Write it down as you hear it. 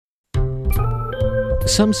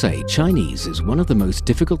Some say Chinese is one of the most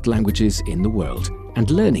difficult languages in the world, and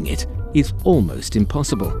learning it is almost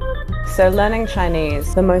impossible. So learning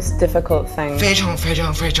Chinese, the most difficult thing. 非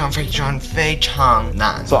常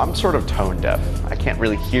难. So I'm sort of tone deaf. I can't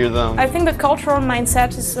really hear them. I think the cultural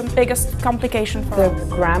mindset is the biggest complication for The us.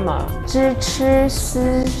 grammar. 知吃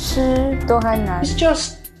思诗都很难 It's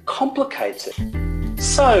just complicated.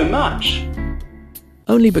 So much.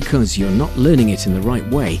 Only because you're not learning it in the right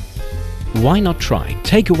way. Why not try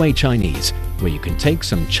Takeaway Chinese, where you can take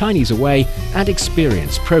some Chinese away and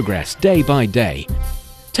experience progress day by day.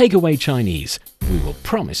 Takeaway Chinese, we will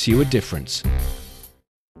promise you a difference.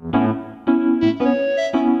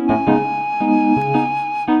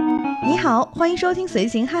 你好，欢迎收听随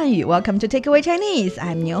行汉语 Welcome to Takeaway Chinese.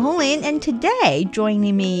 I'm Niu Honglin, and today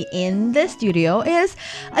joining me in the studio is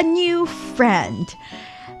a new friend.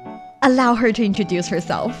 Allow her to introduce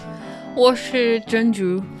herself. 我是珍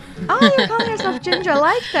珠. Oh, you're calling yourself Ginger. I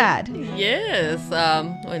like that. Yes,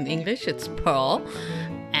 in English it's Pearl.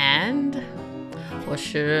 And 我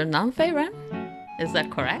是南非人. Is that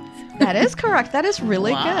correct? That is correct. That is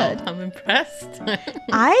really wow, good. I'm impressed.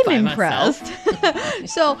 I'm By impressed.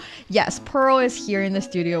 So, yes, Pearl is here in the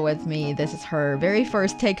studio with me. This is her very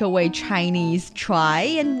first takeaway Chinese try,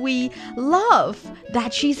 and we love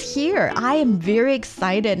that she's here. I am very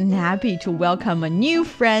excited and happy to welcome a new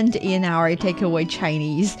friend in our Takeaway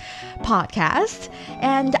Chinese podcast.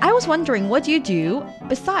 And I was wondering, what do you do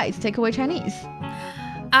besides Takeaway Chinese?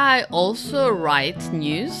 I also write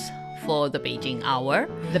news for the Beijing Hour.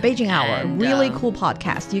 The Beijing Hour, And, really cool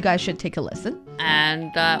podcast. You guys should take a listen.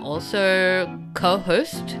 And I also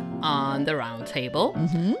co-host on the Roundtable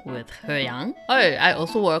with Heyang. Oh, I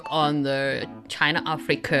also work on the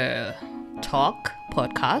China-Africa Talk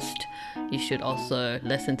podcast. You should also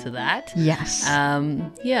listen to that. Yes.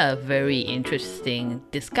 Very interesting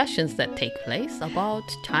discussions that take place about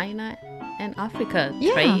China and Africa,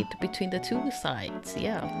 trade between the two sides.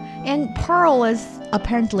 And Pearl is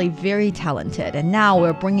apparently very talented, and now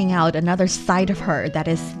we're bringing out another side of her, that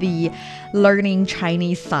is the learning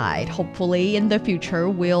Chinese side. Hopefully in the future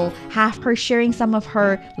we'll have her sharing some of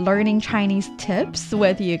her learning Chinese tips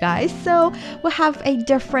with you guys, so we'll have a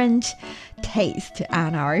different taste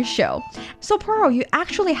on our show. So Pearl, you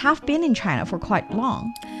actually have been in China for quite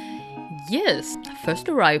long. Yes, I first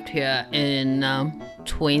arrived here in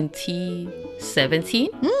 2017.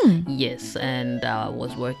 Yes, and I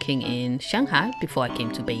was working in Shanghai before I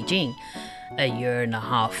came to Beijing a year and a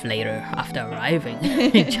half later after arriving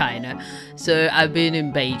in China. So I've been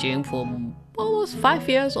in Beijing for almost 5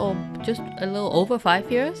 years, or just a little over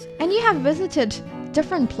 5 years. And you have visited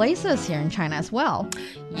different places here in China as well.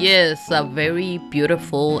 Yes, very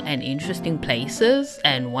beautiful and interesting places,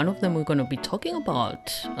 and one of them we're going to be talking about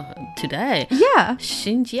today. Yeah.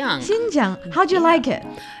 Xinjiang. Xinjiang. How'd you like it?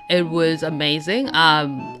 It was amazing. I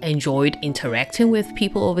enjoyed interacting with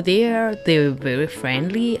people over there. They were very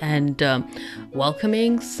friendly and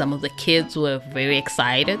welcoming. Some of the kids were very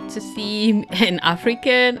excited to see an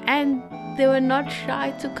African, and they were not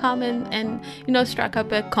shy to come and strike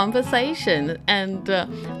up a conversation. And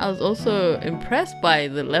I was also impressed by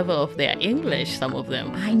the level of their English, some of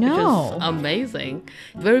them. I know. Which was amazing.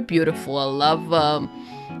 Very beautiful. I love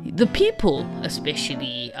the people,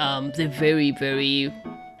 especially. They're very, very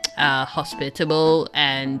hospitable,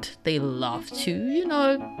 and they love to,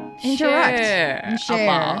 interact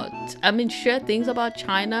share things about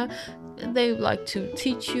China. They like to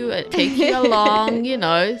teach you and take you along,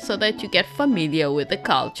 so that you get familiar with the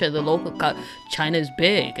culture, the local culture. China is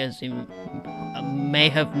big, as you may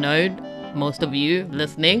have known, most of you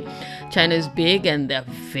listening. China is big, and there are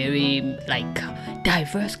very,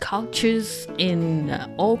 diverse cultures in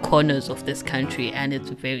all corners of this country, and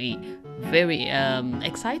it's very, very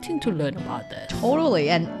exciting to learn about that.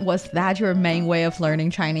 Totally. And was that your main way of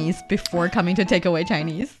learning Chinese before coming to Takeaway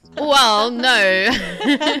Chinese? Well, no.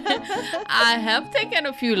 I have taken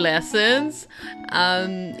a few lessons.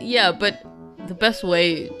 But the best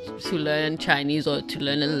way to learn Chinese or to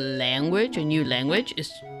learn a new language,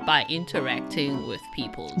 is by interacting with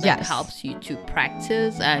people. That helps you to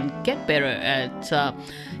practice and get better at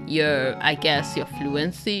your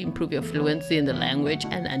fluency, improve your fluency in the language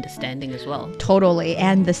and understanding as well. Totally.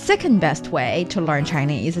 And the second best way to learn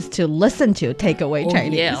Chinese is to listen to Takeaway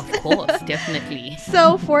Chinese. Yeah, of course, definitely.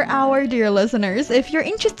 So for our dear listeners, if you're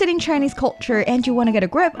interested in Chinese culture and you want to get a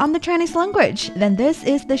grip on the Chinese language, then this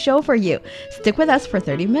is the show for you. Stick with us for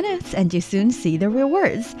 30 minutes and you soon see the real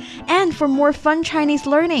words. And for more fun Chinese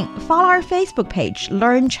learning, follow our Facebook page,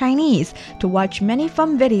 Learn Chinese, to watch many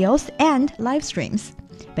fun videos and live streams.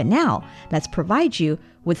 But now, let's provide you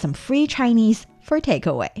with some free Chinese for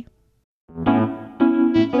takeaway.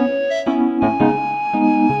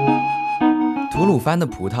 鲁番的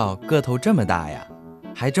葡萄个头这么大呀，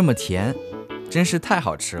还这么甜，真是太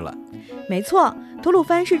好吃了。没错，吐鲁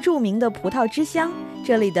番是著名的葡萄之乡，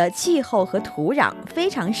这里的气候和土壤非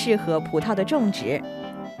常适合葡萄的种植。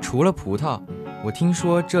除了葡萄，我听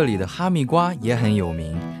说这里的哈密瓜也很有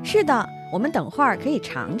名。是的，我们等会儿可以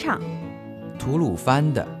尝尝。吐鲁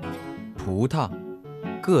番的葡萄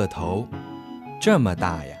个头这么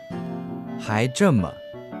大呀，还这么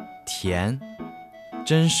甜，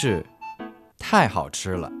真是太好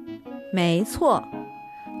吃了。没错，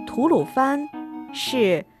吐鲁番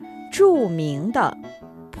是著名的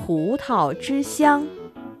葡萄之乡，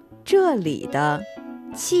这里的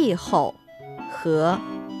气候和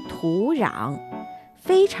土壤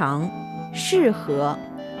非常适合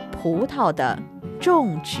葡萄的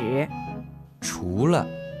种植。除了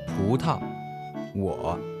葡萄，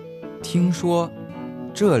我听说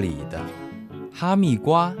这里的哈密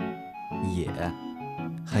瓜也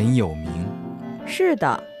很有名。是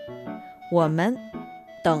的，我们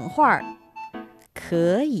等会儿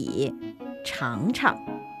可以尝尝。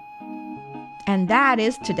 And that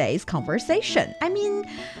is today's conversation. I mean,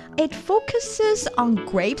 it focuses on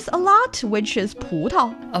grapes a lot, which is 葡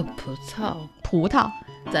萄. Oh, 葡萄. 葡萄.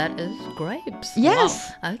 That is grapes.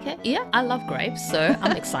 Yes. Wow. Okay. Yeah, I love grapes, so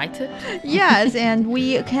I'm excited. Yes, and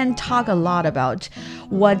we can talk a lot about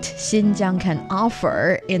what Xinjiang can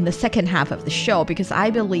offer in the second half of the show, because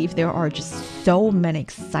I believe there are just so many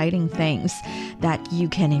exciting things that you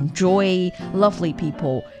can enjoy, lovely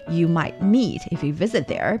people you might meet if you visit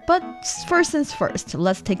there. But first things first,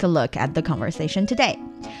 let's take a look at the conversation today.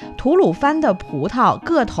 吐鲁番的葡萄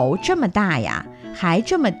个头这么大呀，还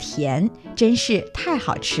这么甜，真是太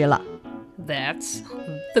好吃了。 That's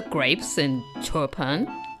the grapes in Turpan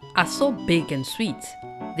are so big and sweet.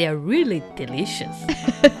 They are really delicious.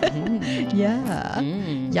 Yeah.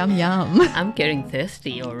 Yum, yum. I'm getting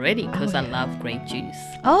thirsty already because I love grape juice.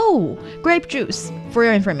 Oh, grape juice. For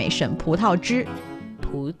your information, 葡萄汁.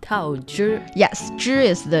 葡萄汁. Yes, 汁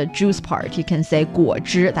is the juice part. You can say 果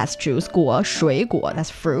汁, that's juice. 果, 水果, that's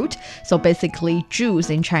fruit. So basically, juice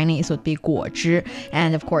in Chinese would be 果汁.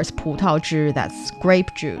 And of course, 葡萄汁, that's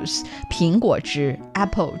grape juice. 苹果汁,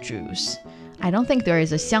 apple juice. I don't think there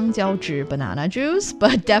is a 香蕉汁, banana juice,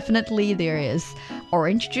 but definitely there is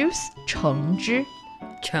orange juice, 橙汁.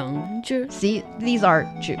 橙汁. See, these are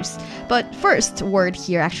juice. But first word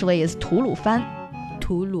here actually is 吐鲁番.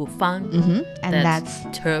 Tǔlǔfān. And that's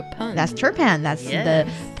Turpan. That's Turpan. That's the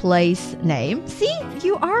place name. See,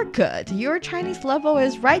 you are good. Your Chinese level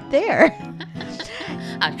is right there.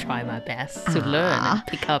 I try my best to learn and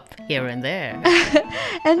pick up here and there.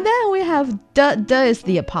 And then we have the is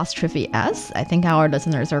the apostrophe S. I think our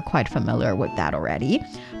listeners are quite familiar with that already.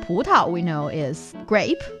 葡萄 we know is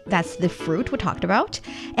grape. That's the fruit we talked about.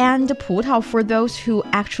 And 葡萄, for those who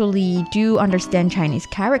actually do understand Chinese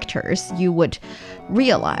characters, you would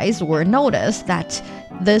realize or notice that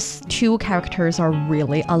these two characters are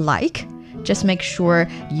really alike. Just make sure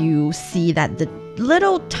you see that the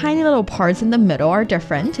tiny little parts in the middle are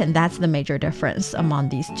different, and that's the major difference among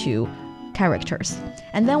these two characters.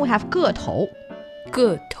 And then we have 个头.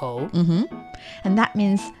 个头. And that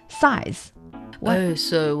means size. Oh,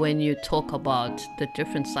 so when you talk about the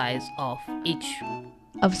different size of each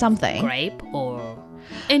of something, grape or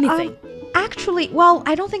anything. Actually, well,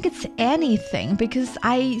 I don't think it's anything, because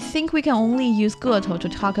I think we can only use 个头 to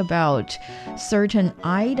talk about certain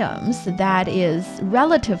items that is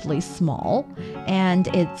relatively small and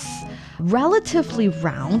it's relatively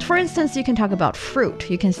round. For instance, you can talk about fruit.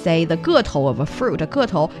 You can say the 个头 of a fruit. 个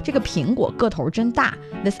头, 这个苹果个头真大.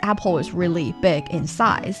 This apple is really big in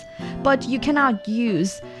size. But you cannot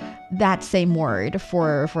use that same word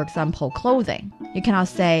for example, clothing. You cannot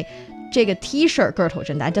say 这个 t-shirt 个头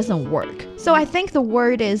真大. It doesn't work. So I think the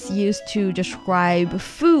word is used to describe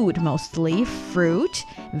food mostly. Fruit,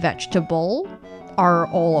 vegetable are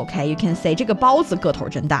all okay. You can say 这个包子个头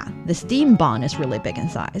真大. The steam bun is really big in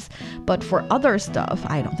size. But for other stuff,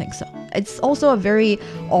 I don't think so. It's also a very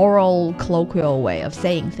oral, colloquial way of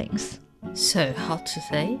saying things. So how to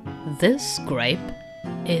say this grape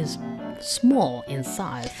is small in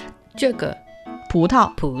size? 这个葡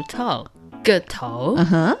萄个头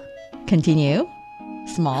Continue.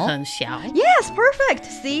 Small. 很小 Yes, perfect.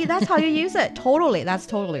 See, that's how you use it. Totally. That's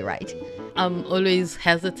totally right. I'm always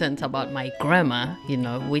hesitant about my grammar,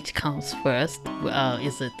 which comes first.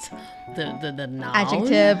 Is it the noun?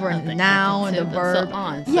 Adjective or the noun, adjective the verb. And so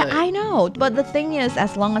on. Yeah, I know. But the thing is,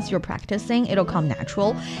 as long as you're practicing, it'll come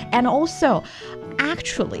natural. And also,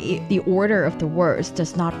 actually, the order of the words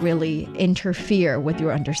does not really interfere with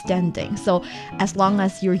your understanding. So as long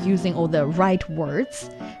as you're using all the right words,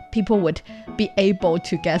 people would be able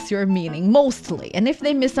to guess your meaning mostly. And if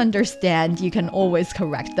they misunderstand, you can always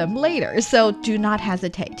correct them later. So do not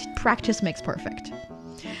hesitate. Practice makes perfect.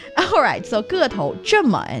 Alright, so 个头这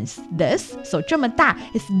么 is this. So 这么大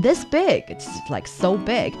is this big. It's like so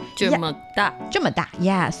big. 这么大。这么大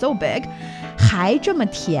yeah, so big. 还这么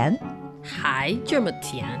甜还这么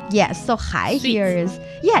甜 Yes, so 还 here is,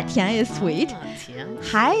 yeah, 甜 is sweet. 甜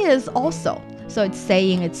还 is also. So it's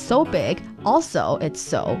saying it's so big, also it's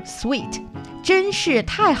so sweet. 真是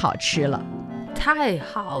太好吃了太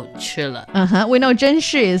好吃了 we know 真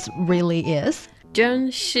是 is really is.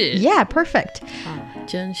 真是 Yeah, perfect.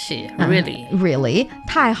 真是 really Really.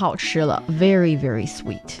 太好吃了 very, very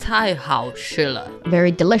sweet. 太好吃了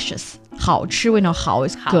Very delicious. 好吃 we know 好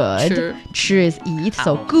is good. 吃 is eat,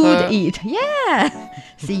 so 好喝 good eat. Yeah.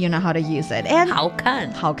 See, you know how to use it. And 好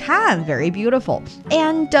看好看 very beautiful.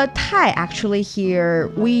 And 太 actually here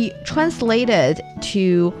we translated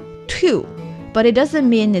to two, but it doesn't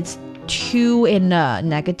mean it's two in a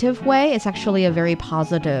negative way. It's actually a very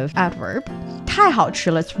positive adverb. 太好吃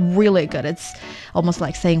了 it's really good. It's almost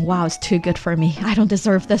like saying, wow, it's too good for me. I don't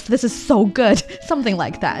deserve this. This is so good. Something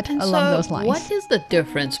like that along those lines. What is the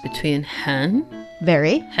difference between 很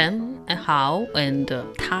Very. 很 and 好 and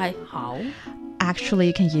太好 Actually,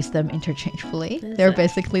 you can use them interchangeably. They're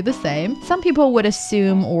basically the same. Some people would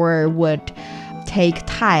assume or would take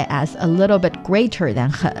太 as a little bit greater than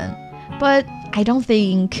很. But I don't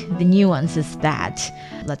think the nuance is that,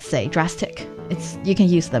 let's say, drastic. You can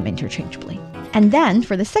use them interchangeably. And then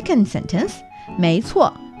for the second sentence, 没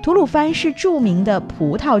错，吐鲁番是著名的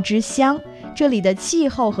葡萄之乡，这里的气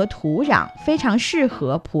候和土壤非常适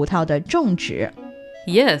合葡萄的种植。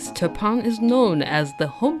Yes, Turpan is known as the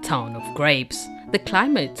hometown of grapes. The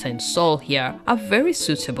climate and soil here are very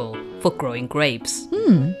suitable for growing grapes.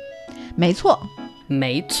 没错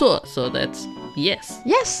没错 so that's yes.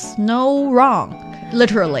 Yes, no wrong.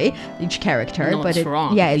 Literally, each character. No, but it's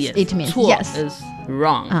wrong. Yeah, yes. it means 错 yes. is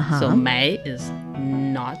wrong. So 没 is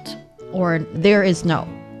not. Or there is no.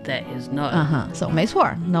 There is no. So 没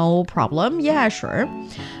错 no problem. Yeah, sure.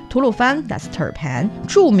 吐鲁番 that's Turpan.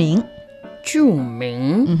 著名著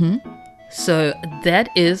名 So that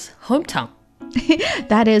is hometown.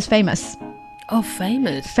 that is famous. Oh,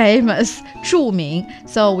 famous. Famous. 著名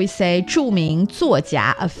So we say 著名作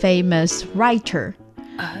家 a famous writer.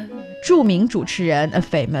 著名主持人 a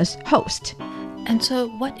famous host. And so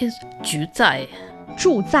what is 住在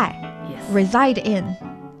住在 Yes. reside in.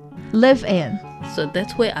 Live in. So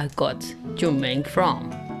that's where I got 著名 from.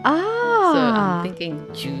 So I'm thinking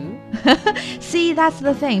住 See, that's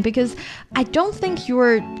the thing, because I don't think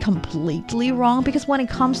you're completely wrong, because when it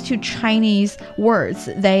comes to Chinese words,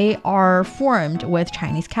 they are formed with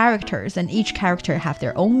Chinese characters, and each character have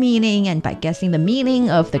their own meaning, and by guessing the meaning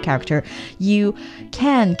of the character, you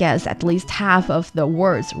can guess at least half of the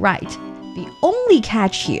words right. The only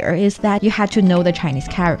catch here is that you had to know the Chinese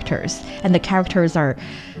characters, and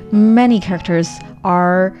many characters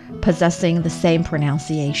are possessing the same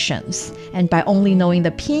pronunciations. And by only knowing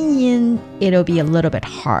the pinyin, it'll be a little bit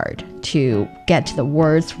hard to get the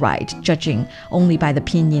words right, judging only by the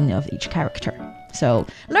pinyin of each character. So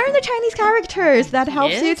learn the Chinese characters. That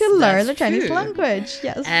helps you Yes, to learn the that's Chinese true. language.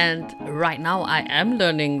 Yes. And right now I am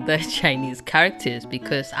learning the Chinese characters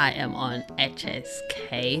because I am on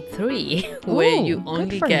HSK3 where Ooh, you good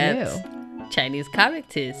only for get you. Chinese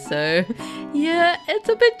characters. So yeah, it's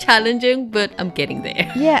a bit challenging, but I'm getting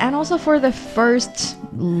there. Yeah, and also for the first,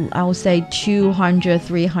 I would say 200,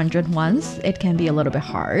 300 ones, it can be a little bit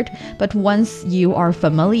hard. But once you are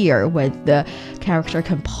familiar with the character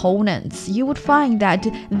components, you would find that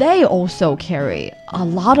they also carry a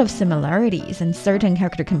lot of similarities, and certain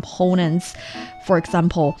character components, for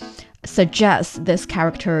example, suggest this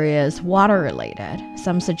character is water related.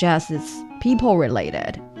 Some suggest it's people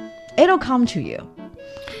related. It'll come to you.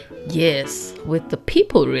 Yes, with the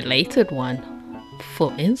people related one,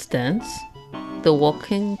 for instance, the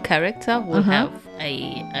walking character will have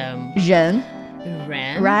a 人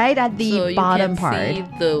ran right at the so bottom you can part. see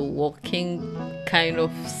the walking kind of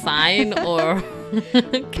sign or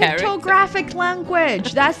character. Pictographic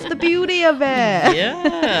language. That's the beauty of it.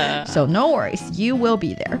 Yeah. So no worries, you will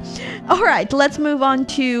be there. All right, let's move on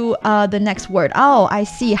to the next word. Oh, I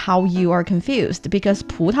see how you are confused, because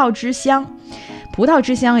葡萄之乡. 葡萄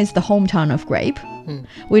之乡 is the hometown of grape.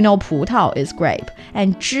 We know 葡萄 is grape,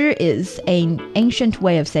 and 之 is an ancient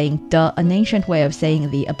way of saying an ancient way of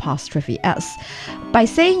saying the apostrophe s. By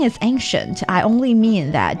saying it's ancient, I only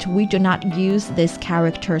mean that we do not use this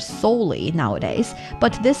character solely nowadays,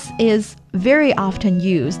 but this is very often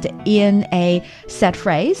used in a set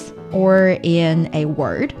phrase or in a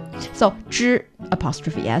word. So 之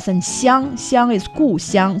apostrophe s and 乡 is 故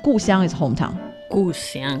乡 is hometown. 故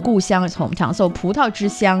乡故乡 is hometown. So 葡萄之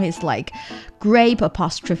乡 is like grape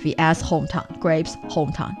apostrophe s hometown. Grapes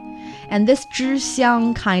hometown. And this 之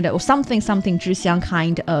乡 kind of, or something 之乡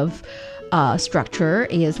kind of structure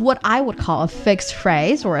is what I would call a fixed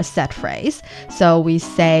phrase or a set phrase. So we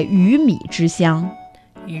say 鱼米之乡.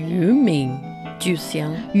 渔民之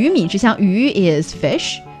乡鱼米之乡 鱼 is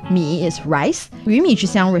fish. Mi is rice. 鱼米之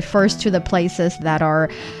乡 refers to the places that are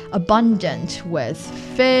abundant with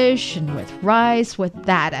fish and with rice, with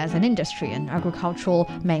that as an industry, an agricultural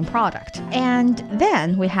main product. And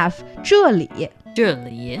then we have 这里这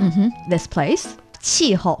里 this place.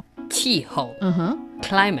 气候气候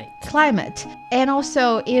climate. And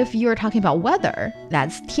also, if you're talking about weather,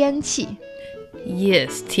 that's 天气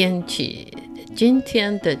Yes, 天气今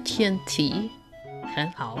天的天气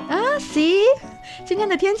很好 see? 今天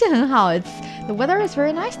的天气很好 The weather is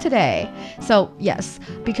very nice today. So, yes,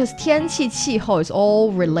 because 天气气候 is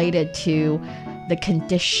all related to the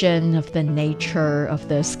condition of the nature of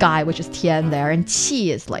the sky, which is 天 there, and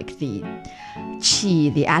气 is like the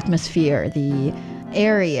atmosphere, the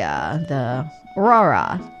area, the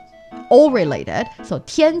aurora, all related. So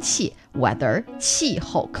天气 weather, 气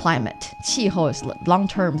候 climate. 气候 is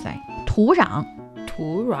long-term thing. 土壤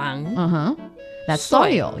That's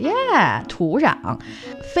soil. Yeah, 土壤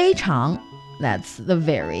非常 that's the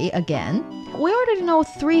very again. We already know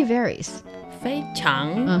 3 varies. 非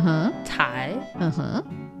常才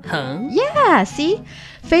很 Yeah, see?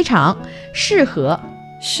 非常适合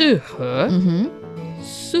适合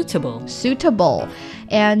suitable.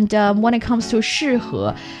 And when it comes to 适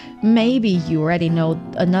合, maybe you already know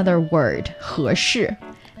another word, 合适.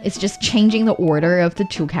 It's just changing the order of the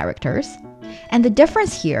 2 characters. And the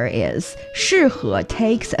difference here is 适合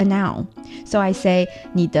takes a noun. So I say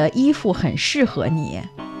你的衣服很适合你.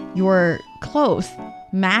 Your clothes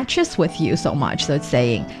matches with you so much. So it's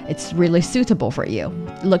saying it's really suitable for you.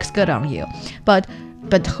 It looks good on you. But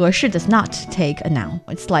合适 does not take a noun.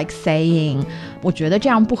 It's like saying 我觉得这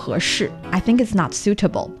样不合适. I think it's not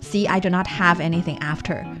suitable. See, I do not have anything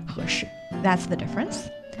after 合适. That's the difference.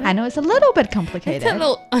 I know it's a little bit complicated. It's a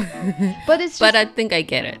little but I think I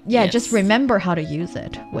get it. Yeah, yes. Just remember how to use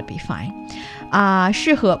it would be fine.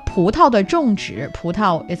 适合葡萄的种植. 葡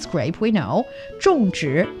萄 is grape, we know. 种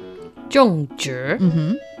植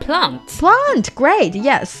Plant, great,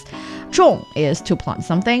 yes. 种 is to plant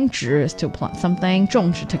something, 植 is to plant something,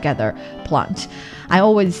 种植 together, plant. I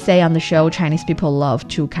always say on the show, Chinese people love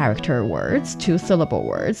 2-character words, 2-syllable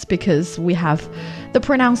words, because the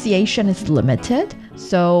pronunciation is limited.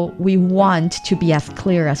 So we want to be as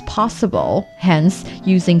clear as possible. Hence,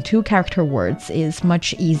 using 2-character words is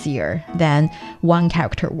much easier than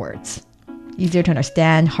 1-character words. Easier to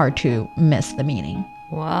understand, hard to miss the meaning.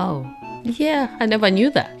 Wow. Yeah, I never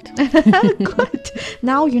knew that. Good.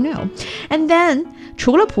 Now you know. And then,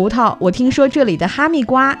 除了葡萄，我听说这里的哈密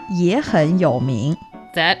瓜也很有名。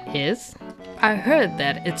 That is, I heard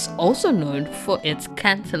that it's also known for its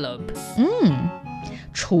cantaloupes.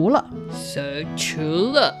 除了 So,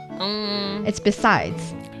 除了 it's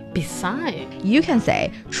besides. Besides, You can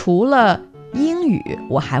say 除了英语，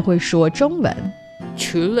我还会说中文。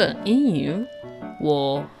除了英语，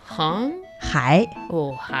我还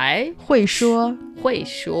会说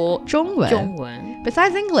中文。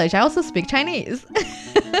Besides English, I also speak Chinese.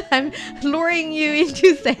 I'm luring you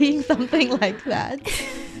into saying something like that.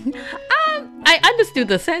 I understood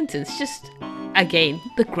the sentence, just again,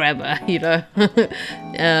 the grammar,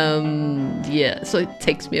 yeah, so it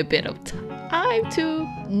takes me a bit of time to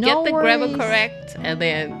get the grammar correct and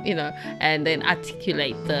then, and then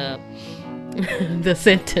articulate the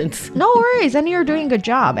sentence. No worries, and you're doing a good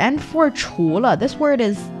job. And for 除了, this word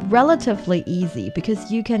is relatively easy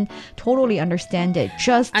because you can totally understand it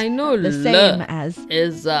just I know the same as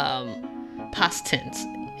is past tense.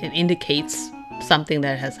 It indicates something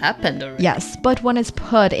that has happened already. Yes, but when it's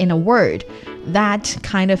put in a word, that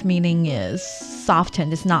kind of meaning is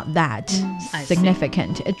softened. It's not that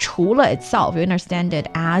significant. 除了 itself, you understand it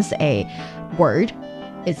as a word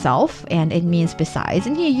itself, and it means besides,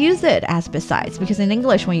 and you use it as besides, because in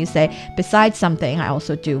English when you say besides something, I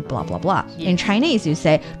also do blah blah blah. Yes. In Chinese you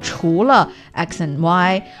say 除了 X and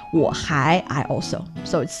Y, 我还 I also.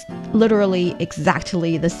 So it's literally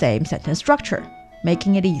exactly the same sentence structure,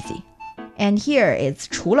 making it easy. And here it's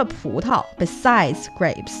除了葡萄 besides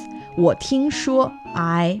grapes. 我听说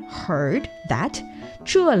I heard that.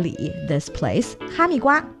 这里 this place. 哈密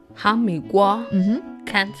瓜 hāmìguā,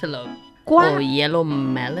 cantaloupe. 瓜 or yellow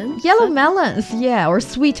melon. Yellow melons, yeah, or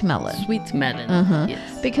sweet melon. Sweet melon.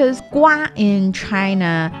 Yes. Because 瓜 in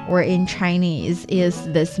China or in Chinese is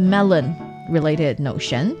this melon related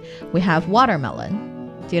notion. We have watermelon.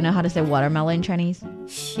 Do you know how to say watermelon in Chinese?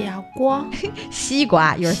 西瓜. 西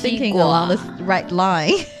瓜. You're thinking along the right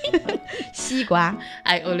line. 西瓜.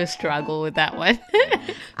 I always struggle with that one.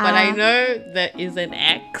 But I know there is an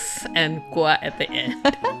X and gua at the end.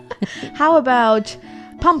 How about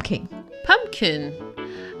pumpkin? Pumpkin.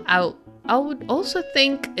 I would also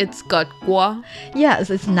think it's got gua. Yes,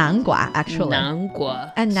 it's 南瓜 actually. 南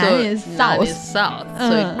瓜. And so 南 is south. 南 is south.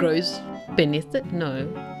 So it grows beneath it? No.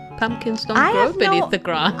 Pumpkins don't grow beneath the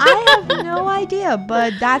ground. I have no idea,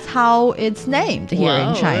 but that's how it's named here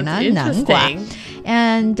in China. 南瓜.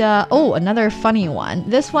 And another funny one.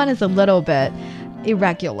 This one is a little bit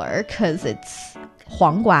irregular because it's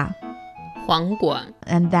黄瓜. 黄瓜.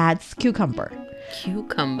 And that's cucumber.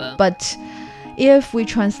 Cucumber. But if we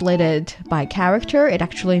translate it by character, it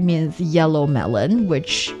actually means yellow melon,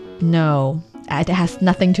 which it has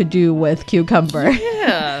nothing to do with cucumber.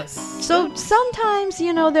 Yes. So sometimes,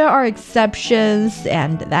 there are exceptions,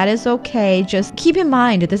 and that is okay. Just keep in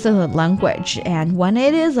mind this is a language, and when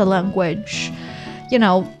it is a language,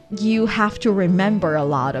 you have to remember a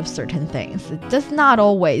lot of certain things. It does not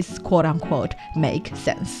always, quote unquote, make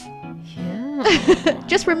sense. Yeah.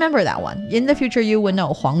 Just remember that one. In the future, you will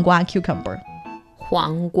know 黄瓜 cucumber.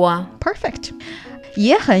 黄瓜. Perfect.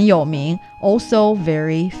 也很有名, also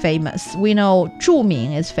very famous. We know 著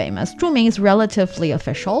名 is famous. 著名 is relatively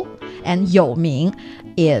official, and 有名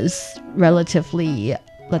is relatively,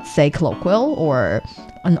 let's say, colloquial or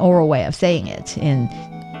an oral way of saying it in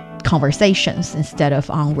conversations instead of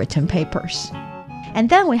on written papers. And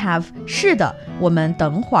then we have 是的，我们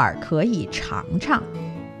等会儿可以尝尝.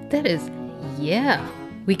 That is, yeah,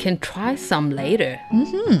 we can try some later.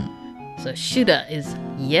 So 是的 is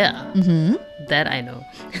yeah. That I know.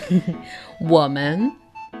 我们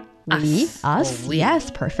We, us,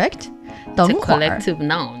 yes, perfect. 等 It's a 会儿 collective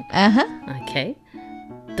noun. Okay.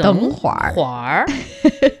 等会儿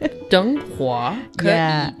等会儿可以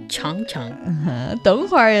Yeah. 尝尝 等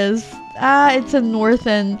会儿 is it's a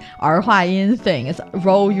northern 儿化音 thing. It's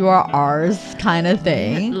roll your R's kind of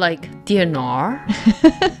thing. Like DNR.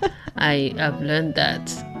 I've learned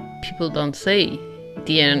that people don't say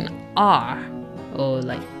DNR or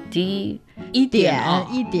like D 一点儿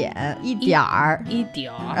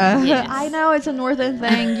Yes. I know it's a northern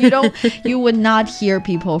thing. You would not hear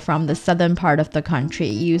people from the southern part of the country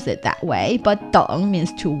use it that way. But 等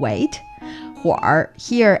means to wait. 会儿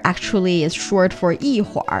here actually is short for 一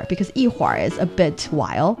会儿 because 一会儿 is a bit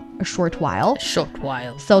while, a short while. Short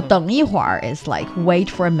while. So 等一会儿 is like wait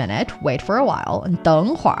for a minute, wait for a while. And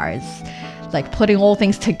等会儿 is like putting all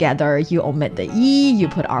things together. You omit the 一, you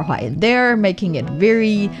put 儿化 in there, making it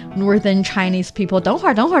very northern Chinese people. 等会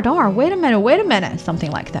儿, wait a minute,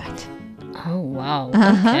 something like that. Oh, wow.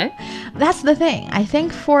 Okay. That's the thing. I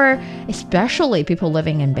think for especially people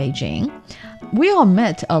living in Beijing, we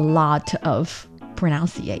omit a lot of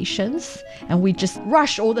pronunciations and we just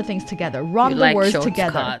rush all the things together, run the words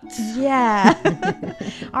together. Yeah.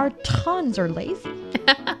 Our tongues are lazy.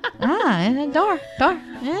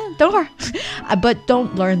 等会儿. But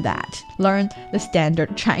don't learn that. Learn the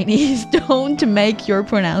standard Chinese. Don't make your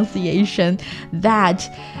pronunciation that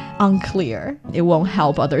unclear. It won't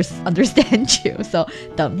help others understand you. So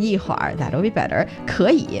等一会儿, that'll be better.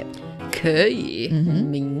 可以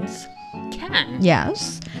means can.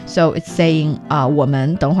 Yes. So it's saying 我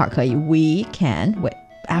们等会儿可以 we can wait.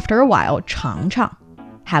 After a while 尝尝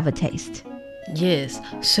have a taste. Yes.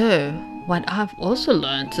 So what I've also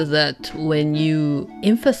learned is that when you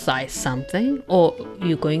emphasize something or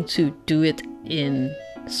you're going to do it in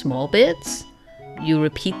small bits, you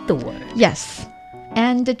repeat the word. Yes.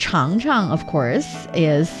 And 尝尝, of course,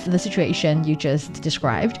 is the situation you just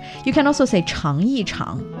described. You can also say 尝一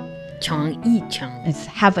尝. 尝一尝. It's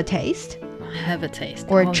have a taste. Have a taste.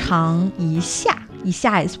 Or 尝一下. 一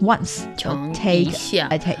下 is once. So take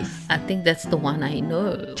a taste. I think that's the one I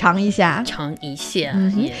know. 尝一下. 尝一下.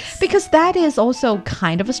 Yes. Because that is also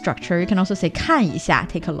kind of a structure. You can also say 看一下,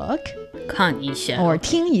 take a look. 看一下. Or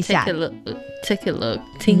听一下. Take a look.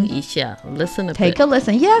 听一下. Listen a bit. Take a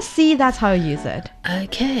listen. Yes, see, that's how you use it.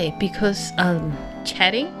 Okay, because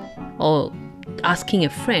chatting or asking a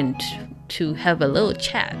friend to have a little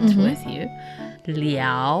chat with you.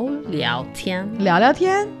 聊天.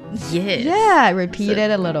 Yes. Yeah, repeat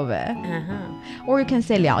it a little bit. Or you can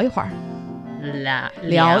say 聊一会儿.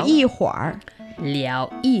 聊一会儿.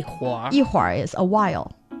 聊一会儿. 一会儿 is a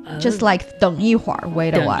while. Just like 等一会儿,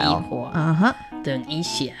 wait a while. 等一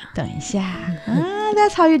下. 等一下.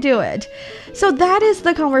 that's how you do it. So that is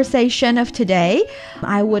the conversation of today.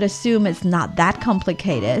 I would assume it's not that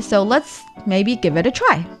complicated. So let's maybe give it a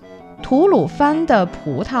try. 吐鲁番的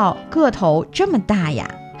葡萄个头这么大呀，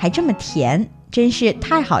还这么甜，真是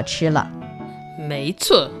太好吃了。没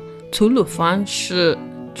错，吐鲁番是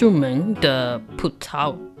著名的葡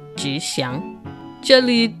萄之乡，这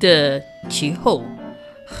里的气候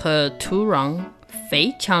和土壤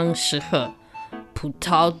非常适合葡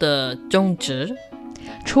萄的种植。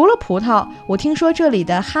除了葡萄，我听说这里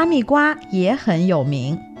的哈密瓜也很有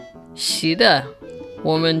名。是的，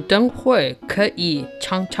我们等会可以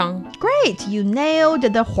尝尝。 Great, you nailed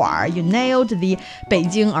the 花, you nailed the 北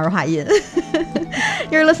京儿化音。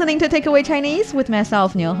You're listening to Takeaway Chinese with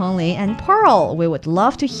myself, Niu Hongli, and Pearl. We would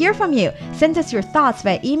love to hear from you. Send us your thoughts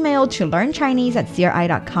via email to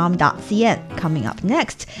learnchinese@cri.com.cn. Coming up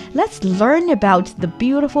next, let's learn about the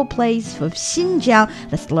beautiful place of Xinjiang.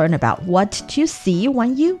 Let's learn about what to see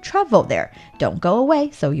when you travel there. Don't go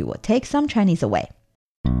away, so you will take some Chinese away.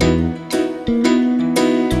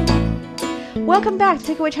 Welcome back to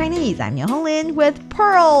Takeaway Chinese. I'm Niu Honglin with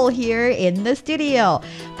Pearl here in the studio.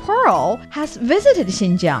 Pearl has visited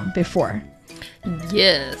Xinjiang before.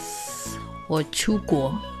 Yes, 我出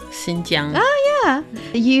国新疆。 Yeah.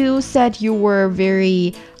 You said you were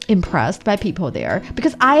very impressed by people there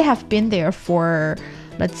because I have been there for,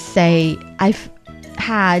 let's say, I've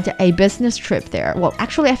had a business trip there. Well,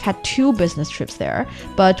 actually, I've had 2 business trips there,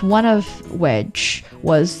 but one of which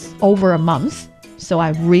was over a month. So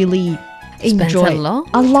I really enjoyed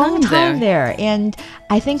a long time there. And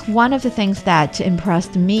I think one of the things that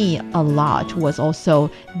impressed me a lot was also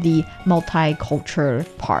the multicultural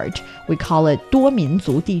part. We call it 多民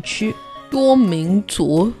族地区。多民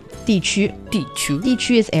族地区。地区。地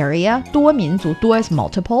区 is area. 多民族 多 is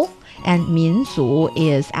multiple. And 民族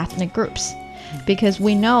is ethnic groups. Because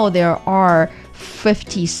we know there are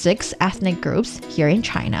 56 ethnic groups here in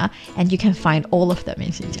China, and you can find all of them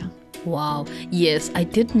in Xinjiang. Wow. Yes, I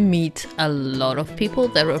did meet a lot of people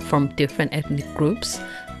that were from different ethnic groups,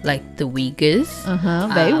 like the Uyghurs.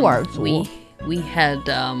 维吾尔族。We had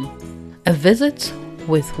a visit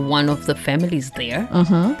with one of the families there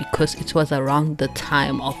because it was around the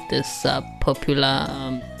time of this popular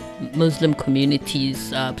Muslim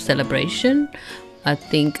community's celebration. I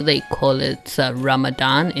think they call it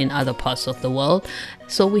Ramadan in other parts of the world.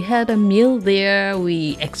 So we had a meal there.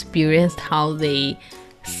 We experienced how they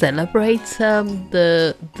celebrate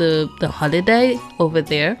the holiday over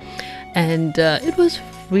there, and it was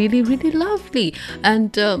really, really lovely.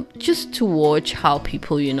 And just to watch how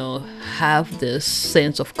people, have this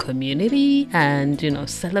sense of community and,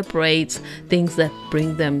 celebrate things that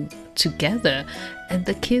bring them together. And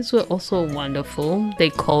the kids were also wonderful.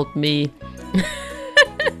 They called me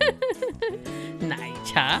奶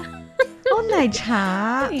茶. Oh, 奶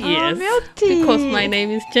茶. Yes, oh, milk tea. Because my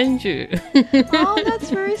name is Zhenju. Oh, that's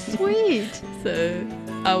very sweet. So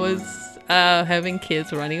I was having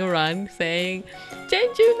kids running around saying,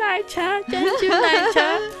 Zhenju 奶茶, Zhenju 奶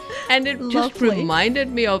茶. And it just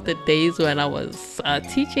reminded me of the days when I was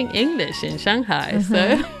teaching English in Shanghai.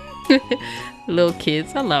 So little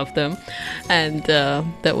kids, I love them. And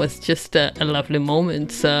that was just a lovely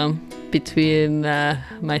moment between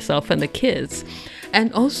myself and the kids.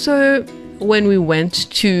 And also, when we went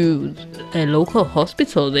to a local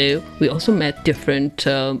hospital there, we also met different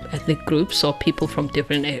ethnic groups or people from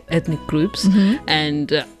different ethnic groups.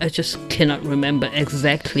 And I just cannot remember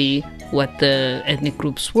exactly what the ethnic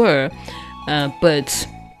groups were. But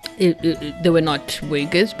they were not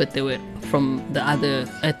Uyghurs, but they were from the other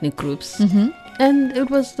ethnic groups. And it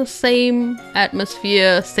was the same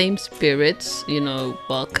atmosphere, same spirits,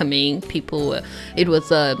 welcoming people. It was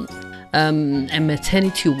a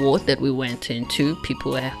maternity ward that we went into.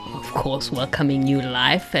 People were, of course, welcoming new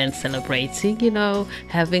life and celebrating,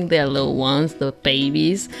 having their little ones, the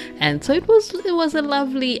babies. And so it was a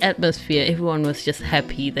lovely atmosphere. Everyone was just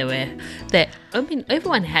happy.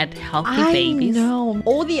 Everyone had healthy babies. I know.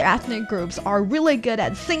 All the ethnic groups are really good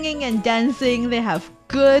at singing and dancing. They have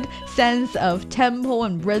good sense of tempo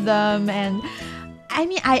and rhythm, and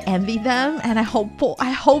I envy them, and I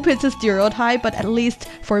hope it's a stereotype, but at least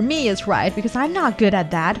for me it's right, because I'm not good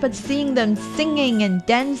at that. But seeing them singing and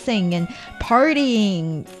dancing and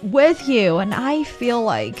partying with you, and I feel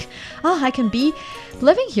like, I can be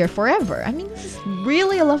living here forever. This is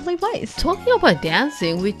really a lovely place. Talking about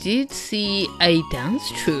dancing, we did see a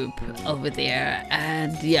dance troupe over there,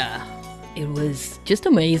 and yeah, it was just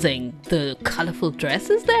amazing. The colorful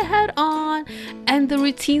dresses they had on and the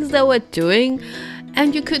routines they were doing.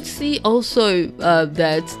 And you could see also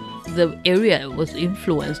that the area was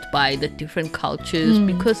influenced by the different cultures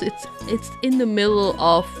because it's in the middle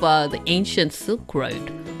of the ancient Silk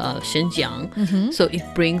Road, Xinjiang. So it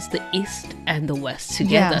brings the East and the West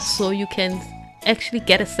together. Yes. So you can actually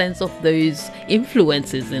get a sense of those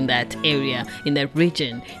influences in that area, in that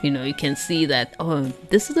region. You can see that,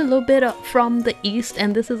 this is a little bit from the east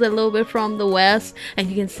and this is a little bit from the west, and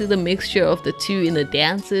you can see the mixture of the two in the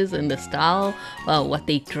dances and the style, what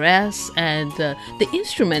they dress, and the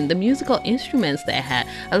musical instruments they had.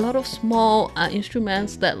 A lot of small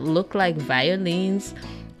instruments that look like violins,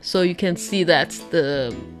 so you can see that's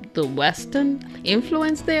the Western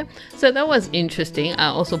influence there. So that was interesting. I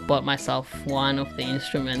also bought myself one of the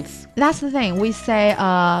instruments. That's the thing. We say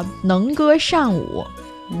能歌善舞.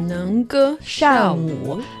 能歌善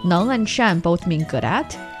舞. 能 and 善 both mean good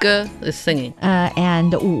at. 歌 is singing.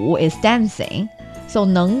 And 舞 is dancing. So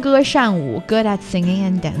能歌善舞, good at singing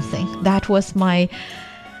and dancing. That was my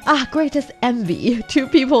greatest envy to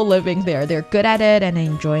people living there. They're good at it and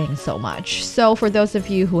enjoying so much. So for those of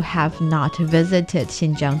you who have not visited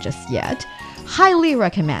Xinjiang just yet, highly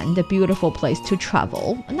recommend. A beautiful place to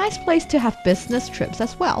travel. A nice place to have business trips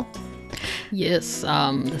as well. Yes,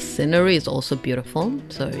 the scenery is also beautiful.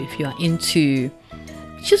 So if you are into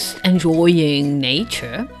just enjoying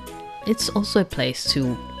nature, it's also a place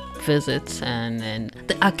to visit, and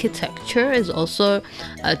the architecture is also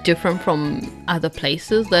different from other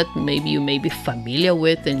places that maybe you may be familiar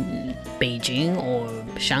with in Beijing or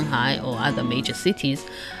Shanghai or other major cities.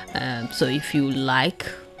 So if you like,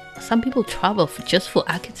 some people travel just for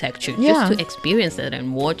architecture, just to experience it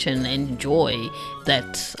and watch and enjoy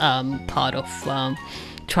that part of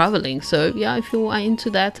traveling. So yeah, if you are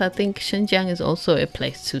into that, I think Xinjiang is also a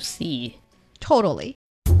place to see. Totally.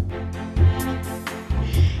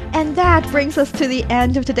 And that brings us to the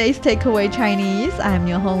end of today's Takeaway Chinese. I'm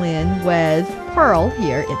Niu Honglin with Pearl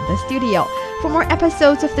here in the studio. For more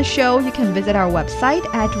episodes of the show, you can visit our website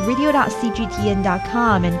at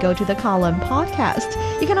radio.cgtn.com and go to the column podcast.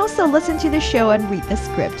 You can also listen to the show and read the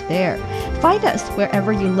script there. Find us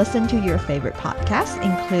wherever you listen to your favorite podcasts,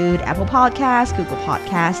 include Apple Podcasts, Google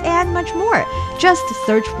Podcasts, and much more. Just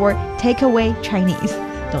search for Takeaway Chinese.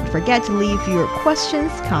 Don't forget to leave your questions,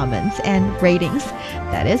 comments, and ratings.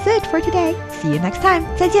 That is it for today. See you next time.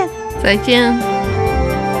 再见. 再见.